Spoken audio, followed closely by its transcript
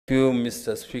you,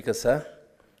 Mr. Speaker, sir,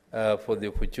 for the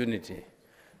opportunity.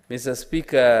 Mr.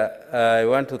 Speaker, I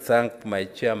want to thank my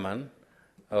chairman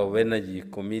of Energy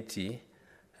Committee,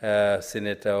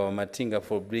 Senator Matinga,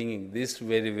 for bringing this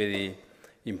very, very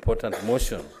important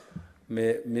motion.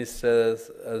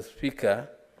 Mr. Speaker,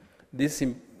 this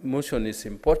motion is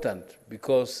important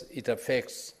because it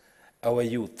affects our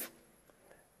youth.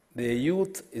 The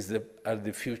youth are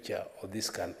the future of this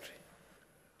country.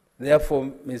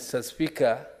 Therefore, Mr.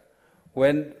 Speaker,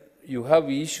 when you have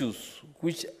issues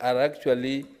which are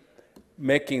actually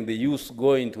making the youth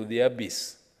go into the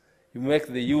abyss, you make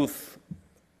the youth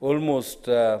almost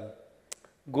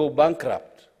go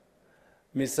bankrupt,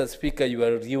 Mr. Speaker, you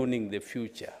are ruining the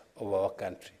future of our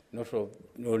country, not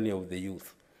only of the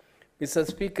youth. Mr.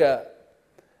 Speaker,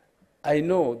 I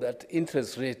know that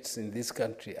interest rates in this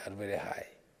country are very high.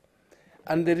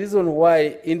 And the reason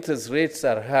why interest rates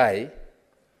are high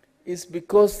is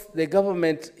because the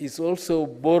government is also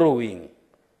borrowing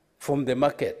from the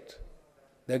market.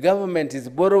 The government is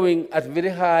borrowing at very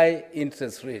high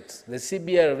interest rates. The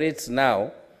CBR rates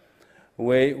now,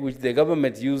 which the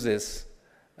government uses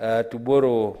to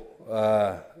borrow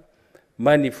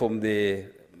money from the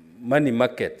money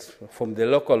market, from the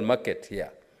local market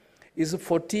here, is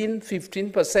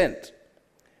 14–15%.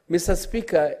 Mr.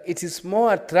 Speaker, it is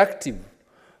more attractive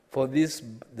for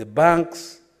the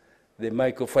banks, the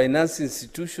microfinance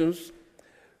institutions,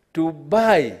 to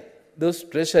buy those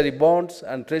treasury bonds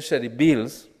and treasury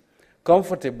bills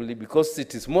comfortably because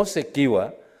it is more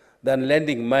secure than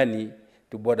lending money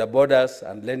to borders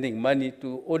and lending money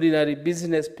to ordinary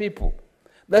business people.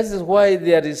 That is why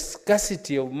there is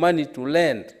scarcity of money to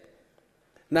lend.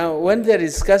 Now, when there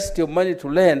is scarcity of money to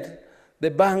lend,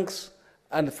 the banks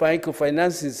and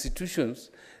microfinance institutions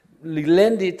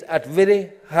lend it at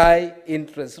very high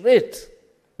interest rates.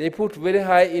 They put very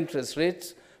high interest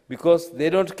rates because they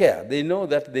don't care. They know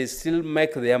that they still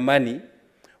make their money,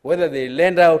 whether they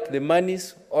lend out the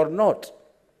monies or not,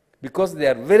 because they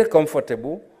are very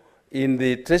comfortable in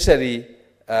the treasury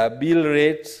bill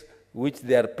rates, which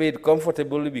they are paid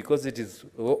comfortably because it is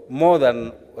more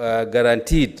than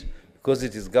guaranteed, because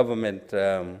it is government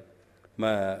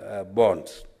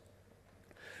bonds.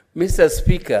 Mr.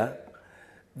 Speaker,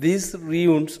 this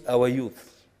ruins our youth.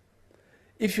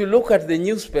 If you look at the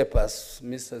newspapers,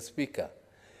 Mr. Speaker,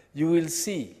 you will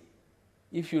see,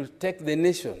 if you take The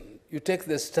Nation, you take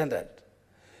The Standard,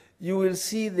 you will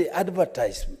see the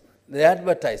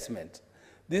advertisement.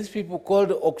 These people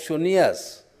called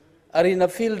auctioneers are in a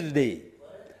field day.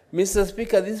 Mr.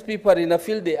 Speaker, these people are in a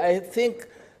field day. I think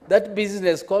that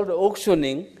business called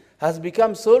auctioning has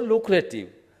become so lucrative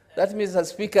that, Mr.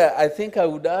 Speaker, I think I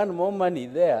would earn more money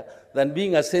there than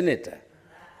being a senator.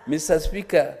 Mr.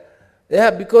 Speaker, yeah,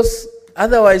 because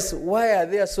otherwise, why are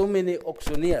there so many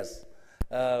auctioneers?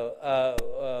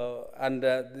 And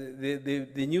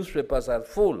the newspapers are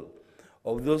full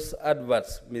of those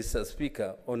adverts, Mr.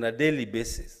 Speaker, on a daily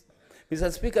basis.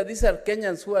 Mr. Speaker, these are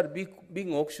Kenyans who are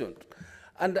being auctioned.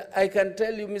 And I can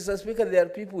tell you, Mr. Speaker, there are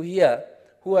people here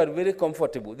who are very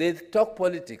comfortable. They talk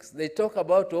politics. They talk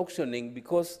about auctioning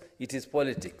because it is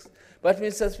politics. But,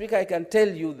 Mr. Speaker, I can tell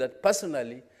you that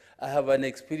personally, I have an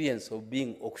experience of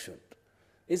being auctioned.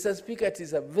 Mr. Speaker, it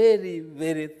is a very,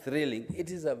 very thrilling.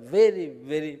 It is a very,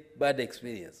 very bad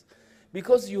experience.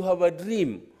 Because you have a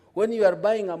dream. When you are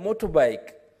buying a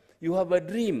motorbike, you have a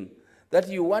dream that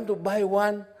you want to buy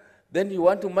one, then you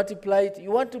want to multiply it.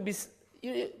 You want to be,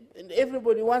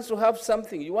 everybody wants to have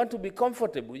something. You want to be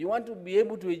comfortable. You want to be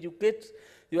able to educate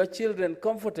your children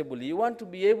comfortably. You want to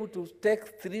be able to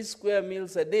take 3 square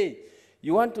meals a day.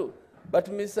 You want to, but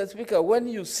Mr. Speaker, when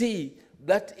you see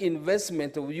that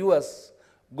investment of yours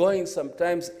going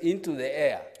sometimes into the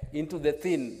air, into the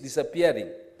thin, disappearing.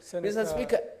 Senator, Mr.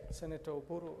 Speaker. Senator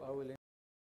Oburu, I will